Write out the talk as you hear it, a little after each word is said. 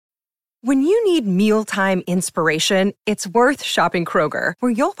When you need mealtime inspiration, it's worth shopping Kroger,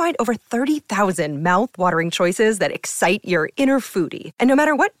 where you'll find over 30,000 mouth-watering choices that excite your inner foodie. And no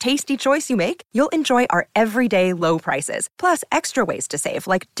matter what tasty choice you make, you'll enjoy our everyday low prices, plus extra ways to save,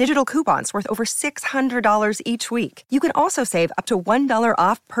 like digital coupons worth over $600 each week. You can also save up to $1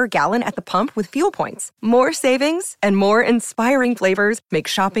 off per gallon at the pump with fuel points. More savings and more inspiring flavors make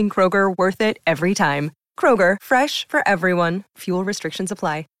shopping Kroger worth it every time. Kroger, fresh for everyone. Fuel restrictions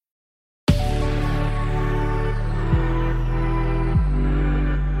apply.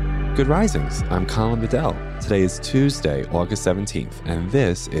 Good Risings. I'm Colin Bedell. Today is Tuesday, August 17th, and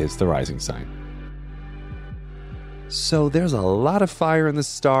this is The Rising Sign. So there's a lot of fire in the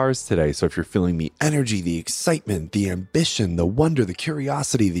stars today. So if you're feeling the energy, the excitement, the ambition, the wonder, the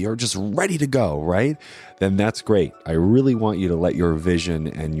curiosity, you're just ready to go, right? Then that's great. I really want you to let your vision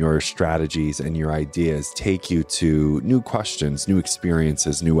and your strategies and your ideas take you to new questions, new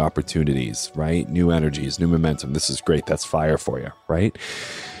experiences, new opportunities, right? New energies, new momentum. This is great. That's fire for you, right?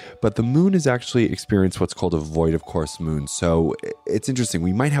 But the moon is actually experienced what's called a void of course moon. So it's interesting.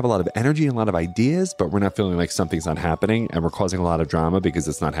 We might have a lot of energy and a lot of ideas, but we're not feeling like something's not happening, and we're causing a lot of drama because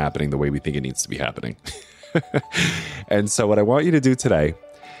it's not happening the way we think it needs to be happening. And so what I want you to do today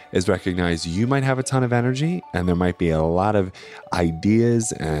is recognize you might have a ton of energy, and there might be a lot of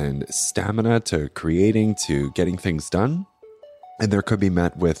ideas and stamina to creating, to getting things done. And there could be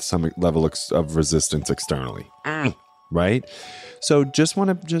met with some level of resistance externally. Right? So just want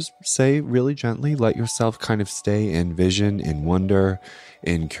to just say really gently, let yourself kind of stay in vision, in wonder,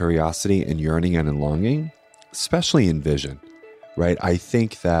 in curiosity, in yearning and in longing, especially in vision, right? I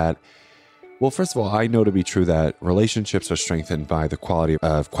think that, well, first of all, I know to be true that relationships are strengthened by the quality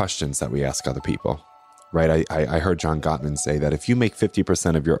of questions that we ask other people, right? I heard John Gottman say that if you make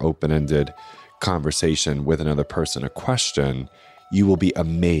 50% of your open-ended conversation with another person a question, you will be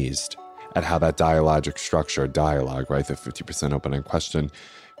amazed at how that dialogue, right, the 50% open-ended question,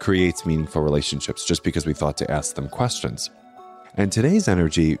 creates meaningful relationships just because we thought to ask them questions. And today's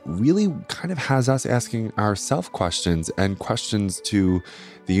energy really kind of has us asking ourselves questions and questions to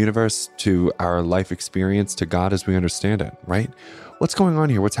the universe, to our life experience, to God as we understand it, right? What's going on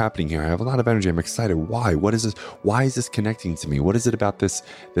here? What's happening here? I have a lot of energy. I'm excited. Why? What is this? Why is this connecting to me? What is it about this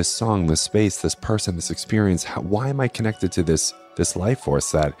song, this space, this person, this experience? Why am I connected to this life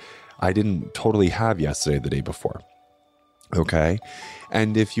force that I didn't totally have yesterday, the day before? Okay.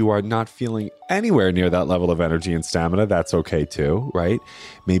 And if you are not feeling anywhere near that level of energy and stamina, that's okay too, right?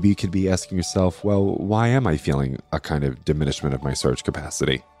 Maybe you could be asking yourself, well, why am I feeling a kind of diminishment of my surge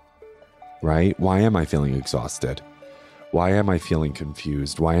capacity, right? Why am I feeling exhausted? Why am I feeling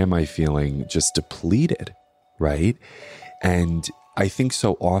confused? Why am I feeling just depleted, right? And I think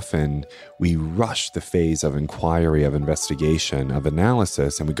so often we rush the phase of inquiry, of investigation, of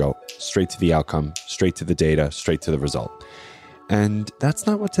analysis, and we go straight to the outcome, straight to the data, straight to the result. And that's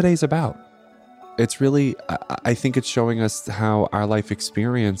not what today's about. It's really, I think it's showing us how our life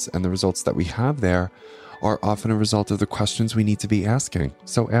experience and the results that we have there are often a result of the questions we need to be asking.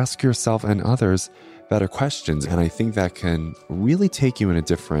 So ask yourself and others better questions. And I think that can really take you in a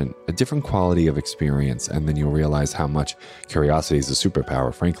different quality of experience. And then you'll realize how much curiosity is a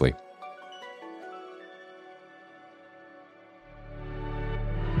superpower, frankly.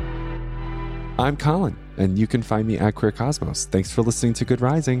 I'm Colin, and you can find me at Queer Cosmos. Thanks for listening to Good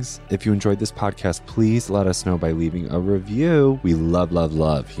Risings. If you enjoyed this podcast, please let us know by leaving a review. We love, love,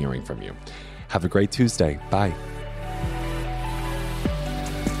 love hearing from you. Have a great Tuesday. Bye.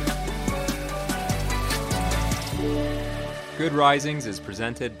 Good Risings is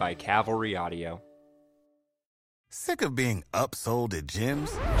presented by Cavalry Audio. Sick of being upsold at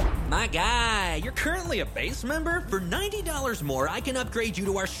gyms? My guy, you're currently a base member? For $90 more, I can upgrade you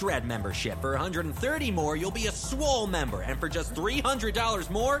to our Shred membership. For $130 more, you'll be a Swole member. And for just $300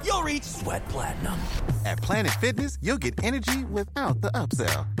 more, you'll reach Sweat Platinum. At Planet Fitness, you'll get energy without the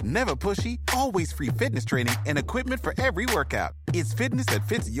upsell. Never pushy, always free fitness training and equipment for every workout. It's fitness that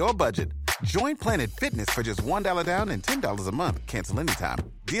fits your budget. Join Planet Fitness for just $1 down and $10 a month. Cancel anytime.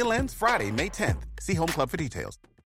 Deal ends Friday, May 10th. See Home Club for details.